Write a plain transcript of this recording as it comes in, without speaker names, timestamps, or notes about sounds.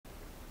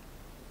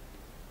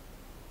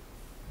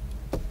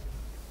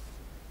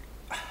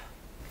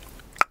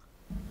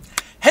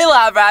Hey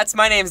Lab Rats,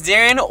 my name's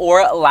Darrion,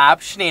 or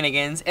Lab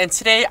Shenanigans, and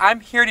today I'm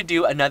here to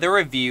do another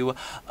review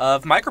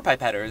of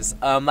micropipetters.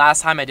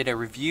 Last time I did a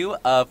review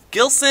of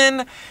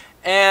Gilson,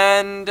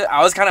 and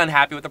I was kind of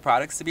unhappy with the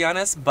products, to be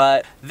honest,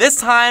 but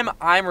this time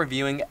I'm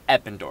reviewing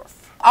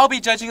Eppendorf. I'll be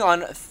judging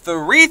on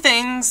three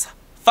things: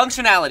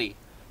 functionality,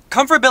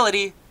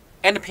 comfortability,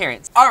 and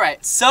appearance.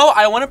 Alright, so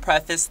I want to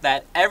preface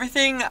that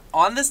everything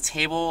on this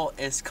table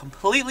is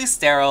completely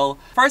sterile.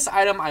 First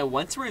item I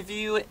want to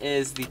review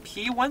is the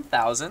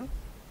P1000.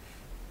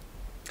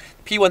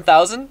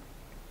 P1000.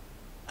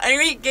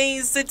 Alright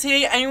guys, so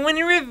today I want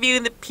to review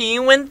the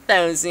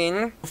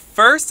P1000.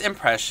 First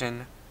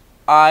impression,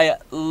 I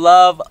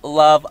love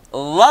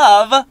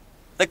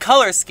the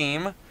color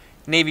scheme.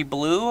 Navy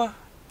blue,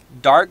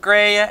 dark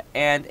gray,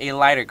 and a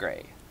lighter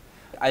gray.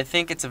 I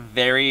think it's a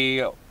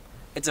very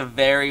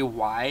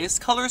wise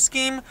color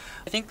scheme.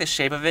 I think the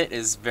shape of it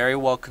is very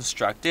well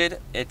constructed.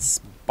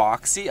 It's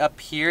boxy up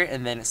here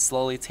and then it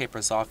slowly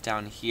tapers off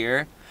down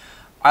here.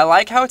 I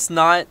like how it's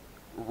not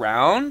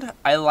round.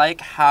 I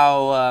like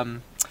how,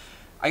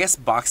 I guess,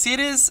 boxy it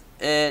is.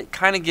 It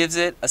kind of gives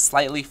it a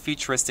slightly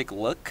futuristic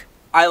look.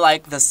 I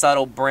like the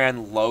subtle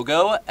brand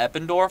logo,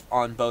 Eppendorf,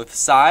 on both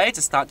sides.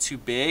 It's not too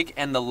big,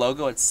 and the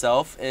logo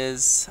itself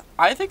is,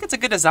 I think it's a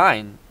good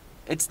design.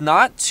 It's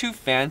not too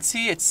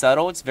fancy, it's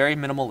subtle, it's very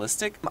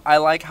minimalistic. I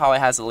like how it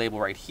has a label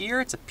right here.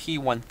 It's a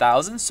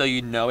P1000, so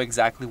you know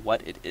exactly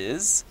what it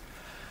is.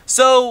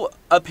 So,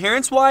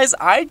 appearance-wise,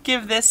 I'd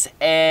give this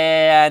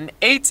an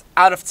 8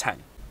 out of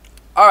 10.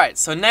 Alright,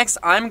 so next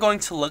I'm going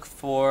to look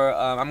for,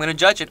 I'm going to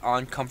judge it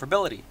on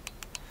comfortability.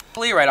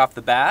 Right off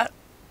the bat,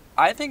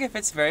 I think it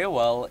fits very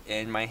well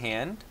in my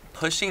hand.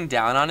 Pushing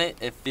down on it,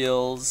 it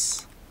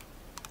feels...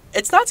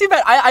 It's not too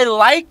bad. I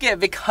like it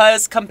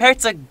because compared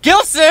to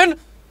Gilson,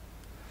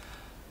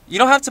 you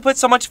don't have to put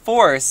so much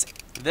force.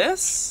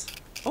 This?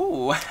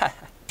 Ooh.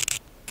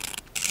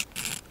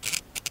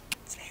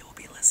 Today we'll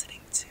be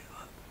listening to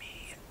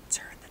me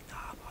turn the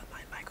knob on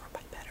my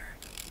micropipetter.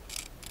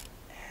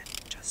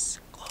 And just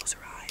close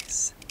your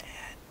eyes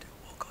and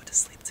we'll go to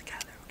sleep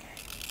together, okay?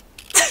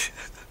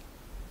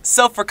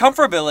 So for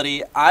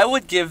comfortability, I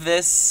would give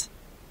this...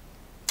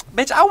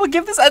 Bitch, I would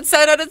give this a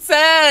 10 out of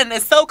 10!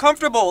 It's so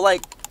comfortable,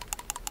 like...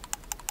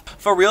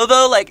 For real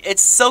though, like,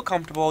 it's so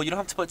comfortable. You don't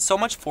have to put so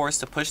much force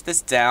to push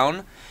this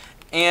down,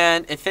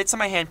 and it fits in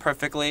my hand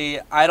perfectly.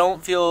 I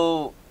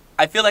feel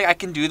like I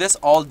can do this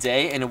all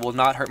day and it will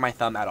not hurt my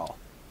thumb at all.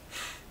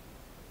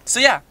 So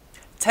yeah,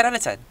 10 out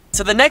of 10.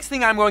 So the next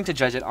thing I'm going to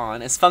judge it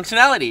on is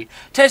functionality,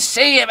 to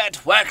see if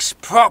it works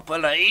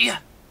properly.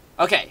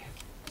 Okay,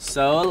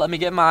 so let me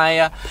get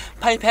my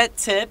pipette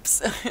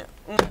tips.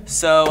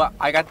 So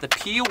I got the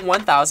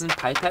P1000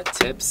 pipette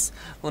tips.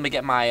 Let me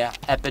get my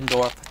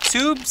Eppendorf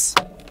tubes.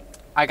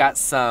 I got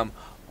some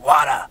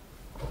water.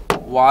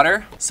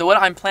 So what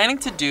I'm planning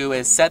to do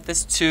is set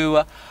this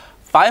to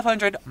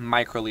 500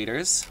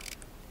 microliters.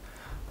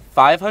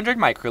 500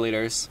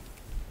 microliters.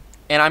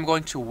 And I'm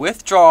going to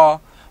withdraw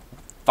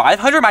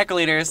 500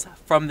 microliters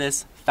from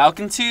this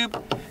Falcon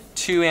tube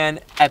to an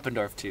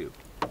Eppendorf tube.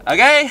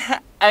 Okay?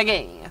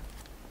 Okay.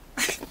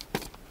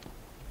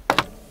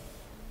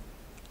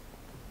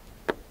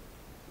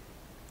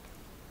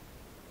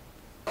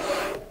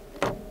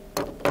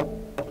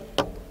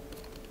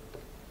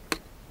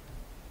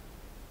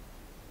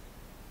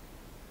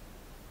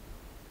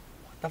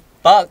 The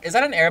fuck? Is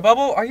that an air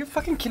bubble? Are you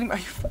fucking kidding me? Are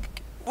you fucking...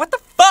 What the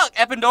fuck,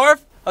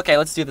 Eppendorf? Okay,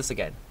 let's do this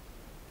again.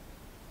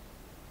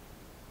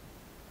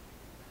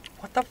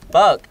 What the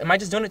fuck? Am I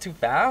just doing it too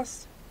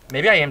fast?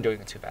 Maybe I am doing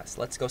it too fast.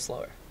 Let's go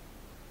slower.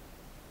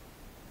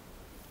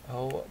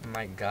 Oh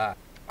my god.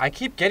 I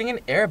keep getting an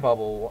air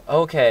bubble.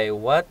 Okay,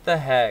 what the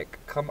heck?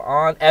 Come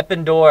on,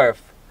 Eppendorf.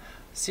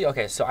 See,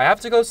 okay, so I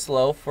have to go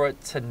slow for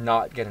it to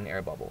not get an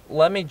air bubble.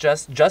 Let me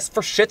just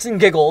for shits and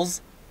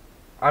giggles,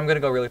 I'm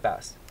gonna go really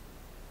fast.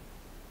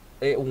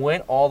 It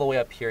went all the way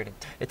up here and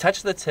it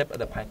touched the tip of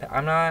the pipette.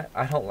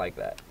 I don't like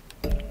that.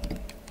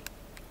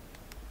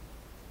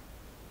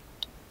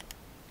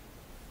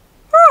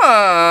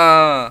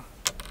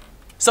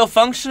 So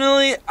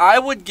functionally, I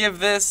would give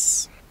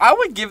this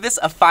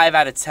a 5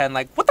 out of 10.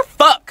 Like, what the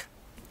fuck?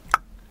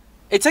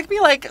 It took me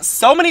like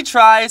so many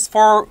tries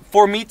for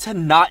me to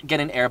not get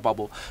an air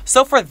bubble.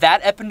 So for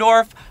that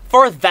Eppendorf,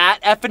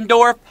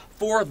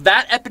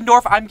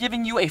 I'm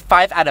giving you a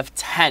 5 out of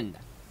 10.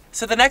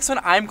 So the next one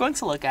I'm going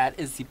to look at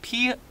is the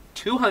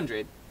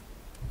P200.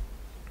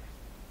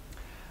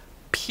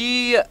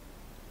 The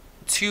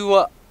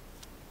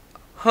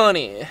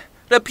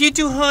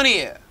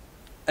P200.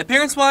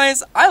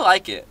 Appearance-wise, I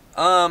like it.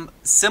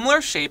 Similar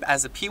shape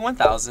as the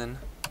P1000.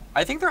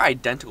 I think they're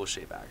identical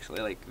shape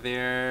actually. Like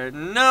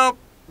nope.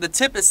 The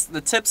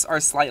tips are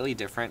slightly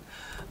different.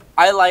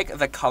 I like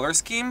the color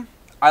scheme.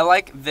 I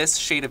like this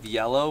shade of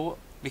yellow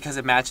because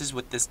it matches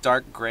with this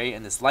dark gray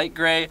and this light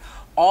gray.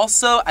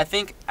 Also, I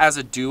think as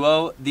a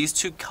duo, these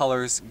two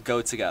colors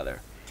go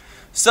together.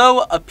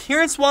 So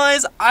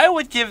appearance-wise, I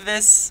would give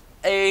this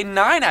a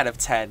 9 out of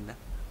 10.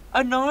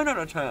 A 9 out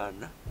of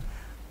 10.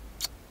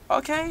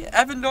 Okay,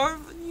 Eppendorf,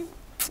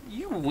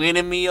 You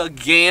winning me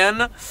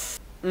again.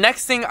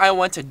 Next thing I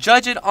want to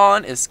judge it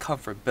on is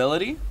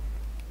comfortability.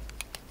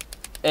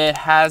 It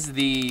has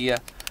the...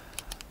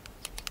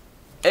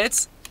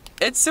 It's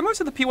similar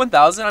to the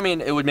P1000. I mean,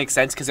 it would make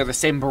sense because they're the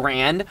same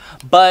brand,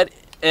 but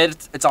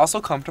it's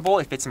also comfortable.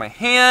 It fits in my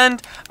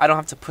hand. I don't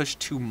have to push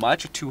too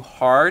much or too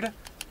hard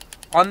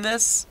on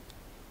this.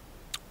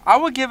 I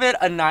would give it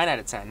a 9 out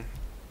of 10.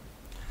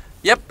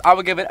 Yep, I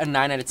would give it a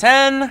 9 out of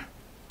 10.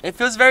 It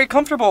feels very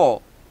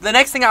comfortable. The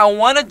next thing I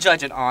want to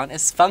judge it on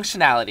is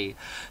functionality.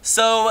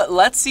 So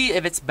let's see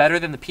if it's better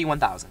than the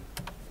P1000.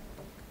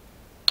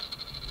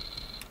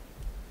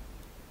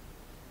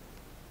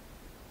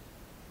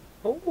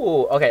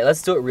 Oh, okay,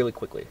 let's do it really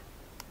quickly.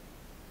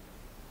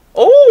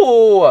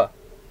 Oh!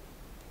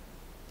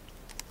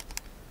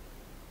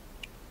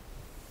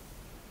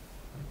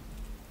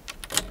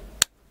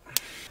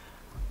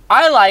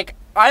 I like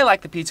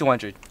the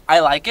P200. I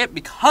like it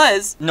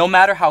because no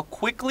matter how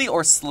quickly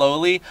or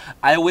slowly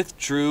I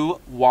withdrew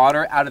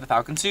water out of the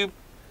Falcon tube,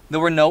 there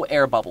were no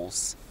air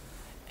bubbles.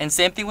 And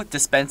same thing with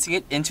dispensing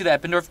it into the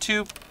Eppendorf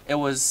tube. It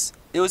was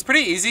pretty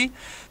easy.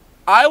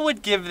 I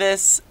would give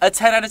this a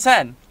 10 out of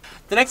 10.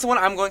 The next one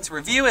I'm going to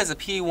review is a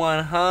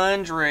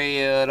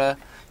P100.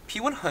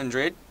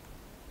 P100.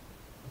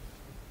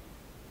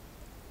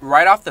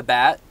 Right off the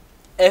bat,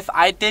 if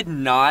I did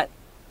not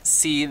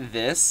see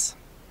this,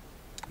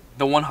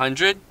 the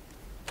 100,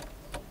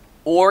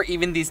 or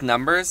even these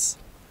numbers,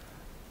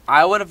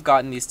 I would have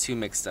gotten these two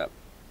mixed up.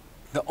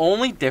 The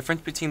only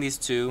difference between these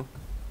two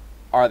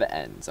are the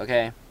ends,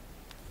 okay?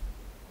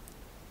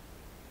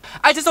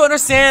 I just don't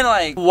understand,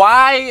 like,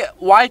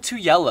 why two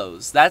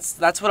yellows? That's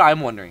what I'm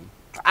wondering.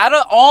 Out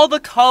of all the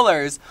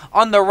colors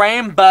on the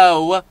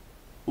rainbow,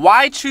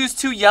 why choose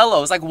two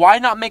yellows? Like, why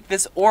not make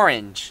this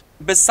orange?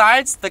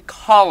 Besides the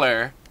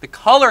color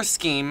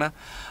scheme,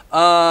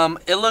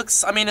 it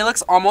looks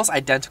almost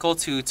identical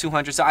to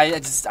 200, so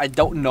I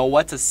don't know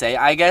what to say.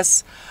 I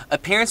guess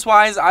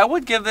appearance-wise, I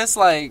would give this,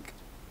 like,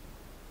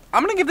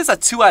 I'm gonna give this a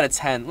 2 out of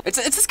 10. It's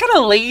just kind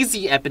of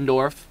lazy,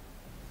 Eppendorf.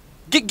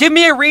 Give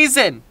me a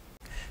reason.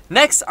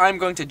 Next, I'm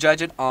going to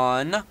judge it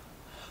on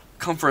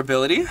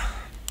comfortability.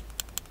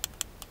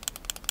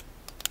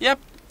 Yep,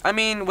 I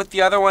mean, with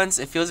the other ones,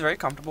 it feels very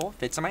comfortable,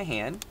 fits in my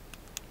hand.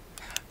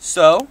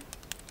 So,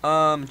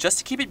 just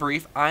to keep it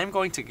brief, I'm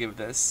going to give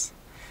this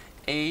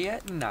a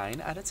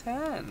 9 out of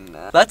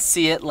 10. Let's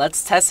see it.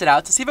 Let's test it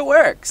out to see if it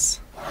works.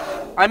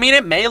 I mean,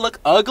 it may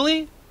look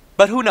ugly,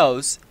 but who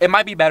knows? It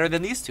might be better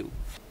than these two.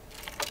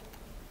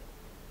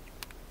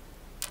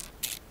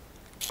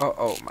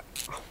 Oh my.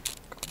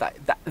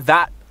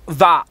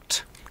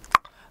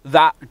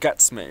 That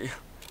gets me.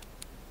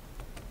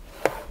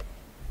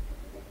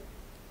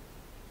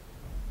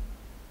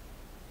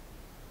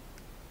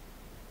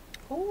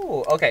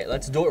 Oh, okay.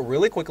 Let's do it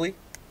really quickly.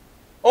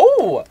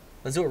 Oh,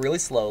 let's do it really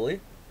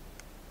slowly.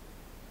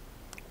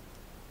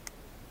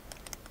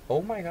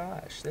 Oh my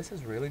gosh, this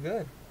is really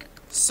good.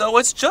 So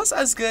it's just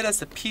as good as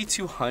the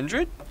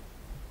P200.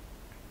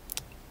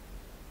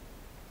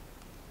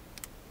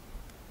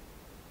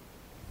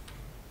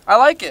 I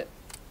like it.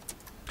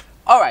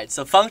 Alright,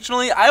 so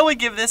functionally, I would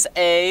give this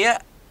a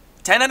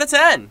 10 out of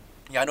 10.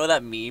 Y'all know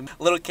that meme?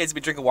 Little kids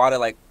be drinking water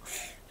like...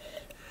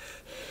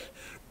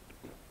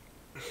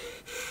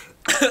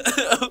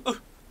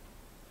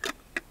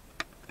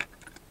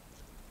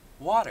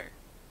 Water.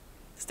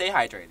 Stay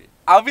hydrated.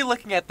 I'll be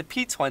looking at the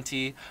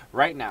P20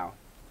 right now.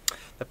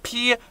 The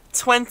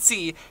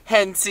P20,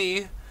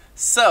 Henty.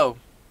 So,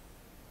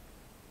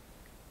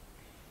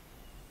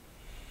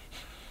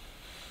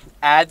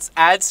 adds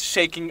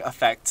shaking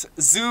effect.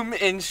 Zoom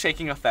in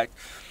shaking effect.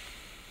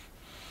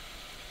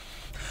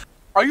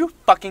 Are you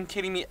fucking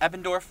kidding me,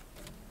 Eppendorf?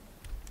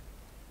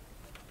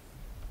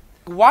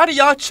 Why do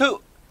y'all choose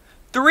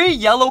 3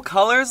 yellow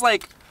colors?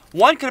 Like,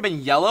 one could have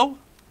been yellow,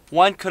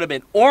 one could have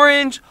been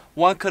orange,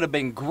 one could have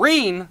been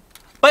green,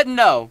 but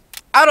no.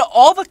 Out of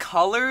all the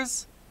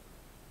colors,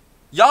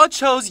 y'all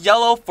chose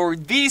yellow for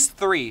these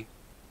 3.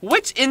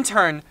 Which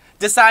intern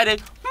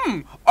decided,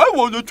 I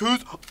want to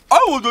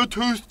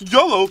choose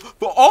yellow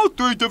for all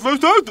 3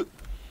 different sizes?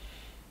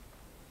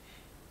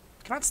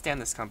 Cannot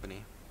stand this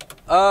company.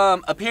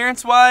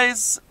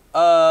 Appearance-wise,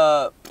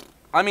 I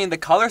mean, the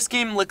color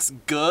scheme looks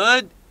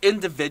good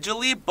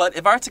individually, but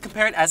if I were to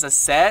compare it as a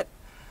set,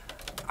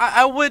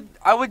 I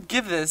would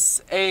give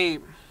this a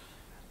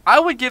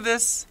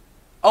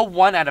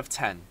 1 out of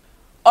 10.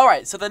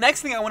 Alright, so the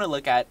next thing I want to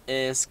look at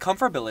is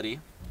comfortability.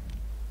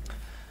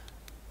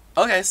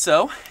 Okay,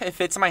 so it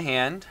fits in my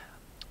hand.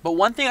 But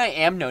one thing I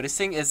am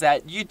noticing is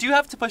that you do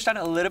have to push down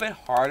a little bit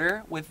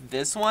harder with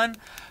this one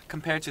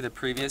compared to the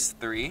previous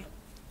 3.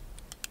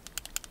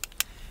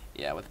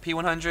 Yeah, with the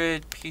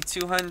P100,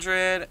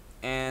 P200,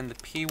 and the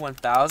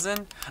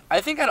P1000.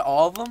 I think out of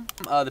all of them,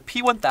 the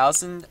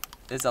P1000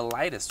 is the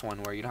lightest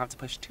one where you don't have to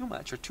push too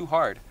much or too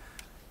hard.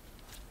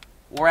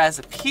 Whereas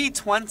the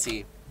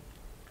P20,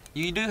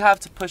 you do have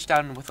to push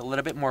down with a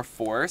little bit more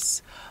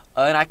force.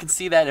 And I can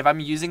see that if I'm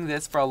using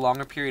this for a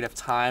longer period of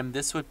time,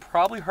 this would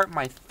probably hurt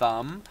my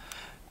thumb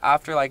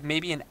after like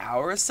maybe an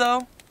hour or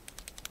so.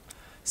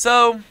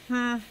 So,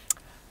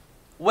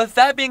 with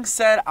that being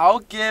said, I'll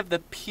give the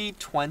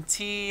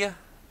P20,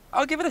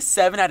 I'll give it a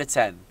 7 out of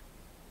 10.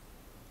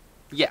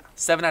 Yeah,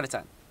 7 out of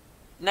 10.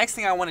 Next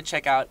thing I want to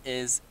check out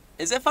is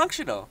it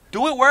functional?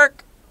 Do it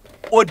work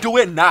or do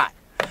it not?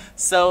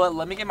 So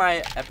let me get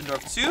my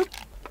Eppendorf tube.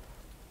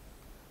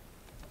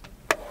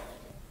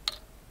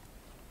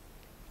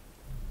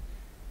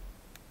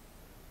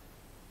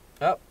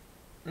 Oh,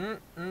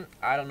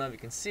 I don't know if you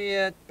can see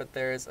it, but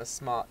there's a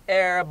small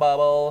air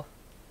bubble.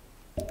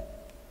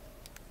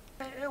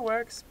 It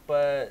works,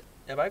 but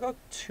if I go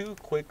too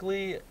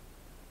quickly,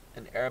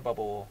 an air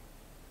bubble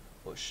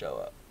will show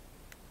up.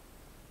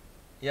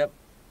 Yep,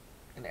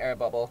 an air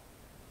bubble.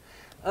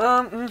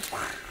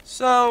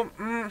 So,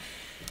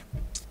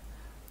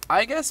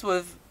 I guess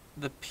with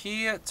the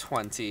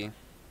P20,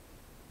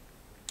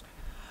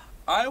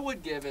 I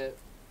would give it,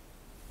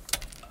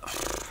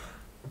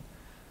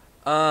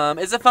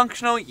 is it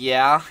functional?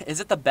 Yeah. Is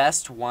it the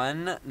best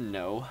one?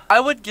 No. I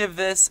would give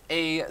this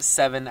a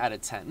 7 out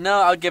of 10. No,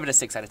 I would give it a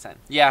 6 out of 10.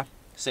 Yeah,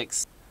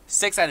 6.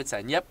 6 out of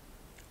 10, yep.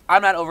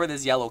 I'm not over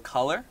this yellow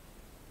color.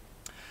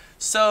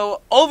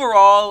 So,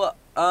 overall,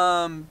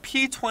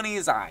 P20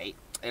 is aight.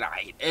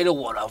 It's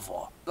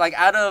whatever. Like,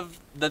 out of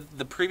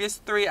the previous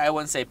 3, I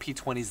wouldn't say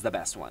P20 is the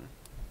best one.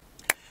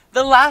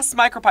 The last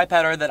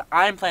micropipetter that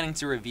I'm planning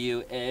to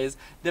review is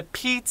the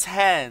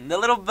P10, the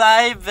little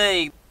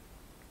baby.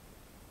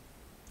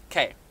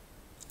 Okay,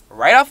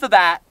 right off the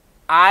bat,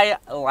 I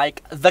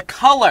like the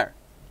color.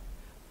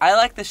 I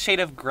like the shade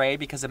of gray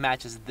because it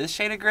matches this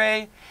shade of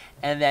gray,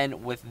 and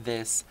then with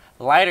this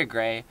lighter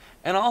gray,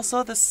 and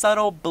also the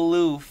subtle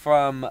blue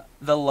from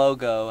the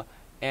logo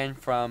and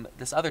from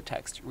this other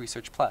text,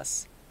 Research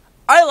Plus.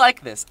 I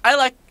like this. I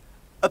like,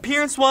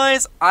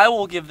 appearance-wise, I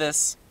will give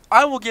this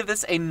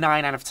a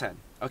 9 out of 10,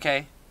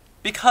 okay?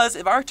 Because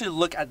if I were to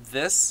look at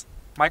this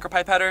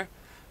micropipetter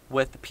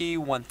with the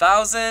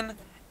P1000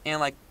 and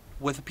like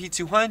with a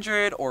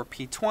P200 or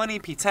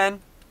P20, P10,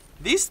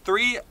 these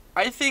 3,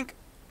 I think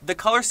the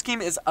color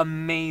scheme is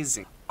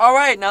amazing.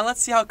 Alright, now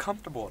let's see how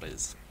comfortable it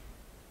is.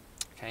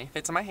 Okay,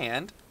 fits in my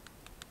hand.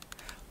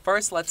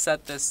 First, let's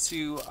set this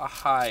to a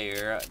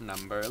higher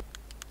number.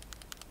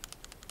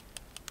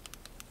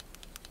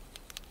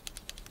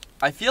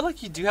 I feel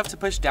like you do have to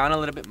push down a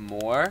little bit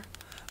more,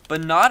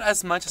 but not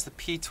as much as the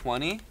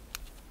P20.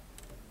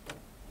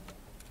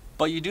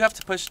 But you do have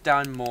to push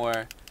down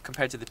more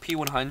compared to the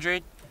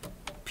P100,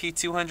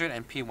 P200,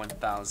 and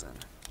P1000.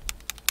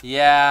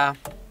 Yeah,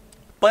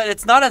 but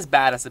it's not as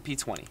bad as the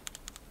P20.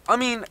 I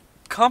mean,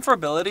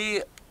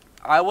 comfortability,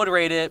 I would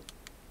rate it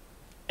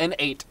an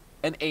 8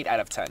 out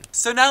of 10.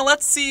 So now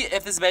let's see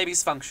if this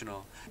baby's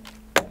functional.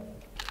 I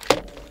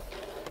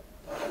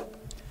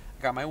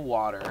got my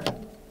water.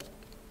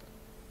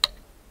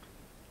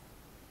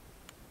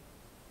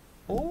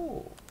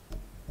 Oh.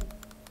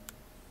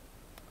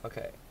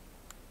 Okay.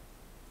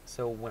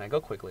 So when I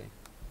go quickly,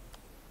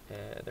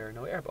 there are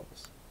no air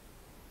bubbles.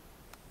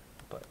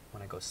 But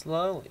when I go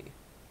slowly,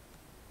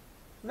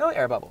 no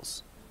air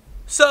bubbles.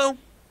 So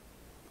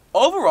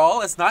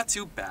overall, it's not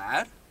too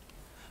bad.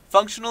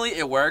 Functionally,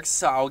 it works,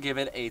 so I'll give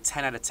it a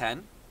 10 out of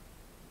 10.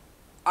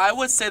 I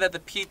would say that the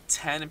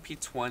P10 and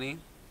P20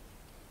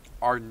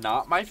 are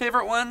not my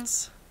favorite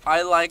ones.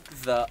 I like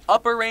the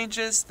upper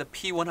ranges, the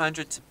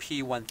P100 to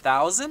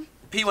P1000.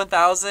 The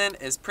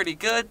P1000 is pretty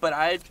good, but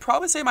I'd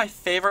probably say my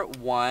favorite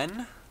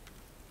one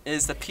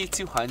is the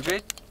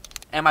P200.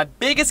 And my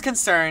biggest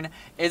concern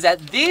is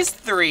that these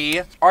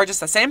 3 are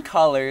just the same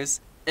colors.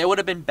 It would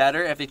have been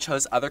better if they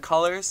chose other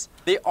colors.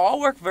 They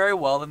all work very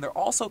well and they're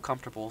also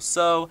comfortable.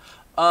 So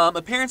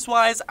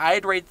appearance-wise,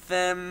 I'd rate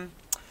them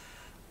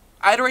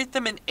an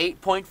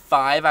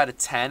 8.5 out of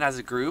 10 as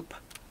a group.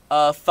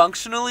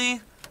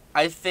 Functionally,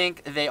 I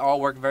think they all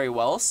work very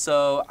well.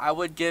 So I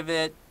would give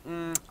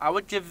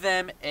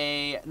them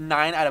a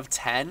 9 out of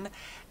 10.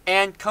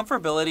 And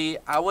comfortability,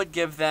 I would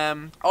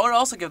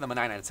also give them a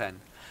 9 out of 10.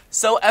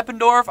 So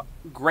Eppendorf,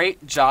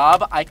 great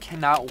job. I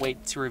cannot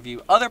wait to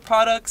review other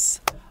products.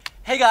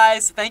 Hey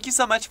guys, thank you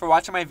so much for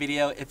watching my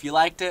video. If you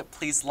liked it,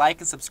 please like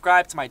and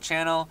subscribe to my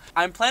channel.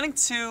 I'm planning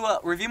to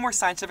review more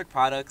scientific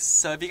products,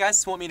 so if you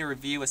guys want me to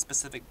review a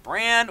specific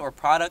brand or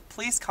product,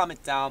 please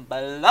comment down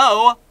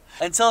below.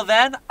 Until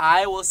then,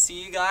 I will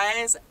see you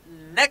guys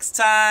next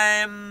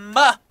time.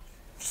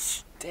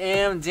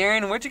 Damn,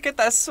 Darrion, where'd you get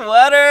that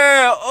sweater?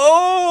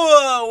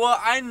 Oh, well,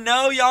 I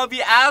know y'all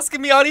be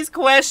asking me all these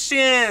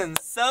questions.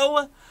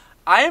 So,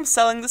 I am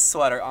selling this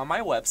sweater on my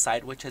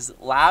website, which is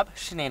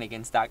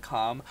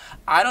labshenanigans.com.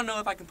 I don't know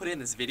if I can put it in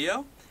this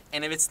video,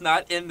 and if it's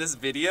not in this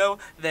video,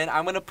 then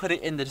I'm going to put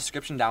it in the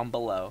description down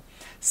below.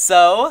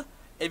 So,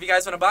 if you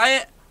guys want to buy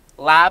it,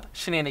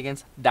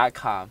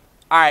 labshenanigans.com.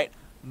 Alright,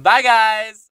 bye guys!